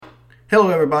Hello,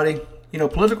 everybody.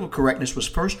 Political correctness was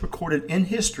first recorded in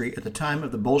history at the time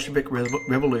of the Bolshevik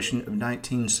Revolution of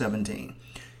 1917.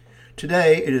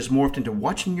 Today, it is morphed into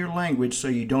watching your language so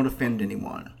you don't offend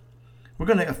anyone. We're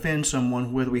going to offend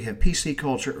someone whether we have PC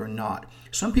culture or not.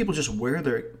 Some people just wear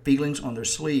their feelings on their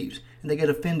sleeves, and they get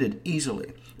offended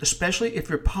easily, especially if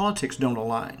your politics don't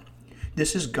align.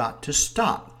 This has got to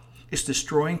stop. It's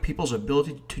destroying people's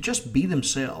ability to just be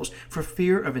themselves for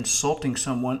fear of insulting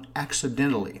someone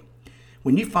accidentally.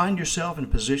 When you find yourself in a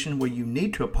position where you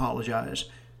need to apologize,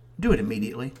 do it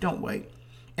immediately. Don't wait.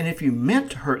 And if you meant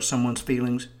to hurt someone's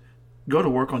feelings, go to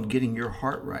work on getting your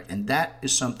heart right. And that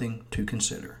is something to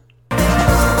consider.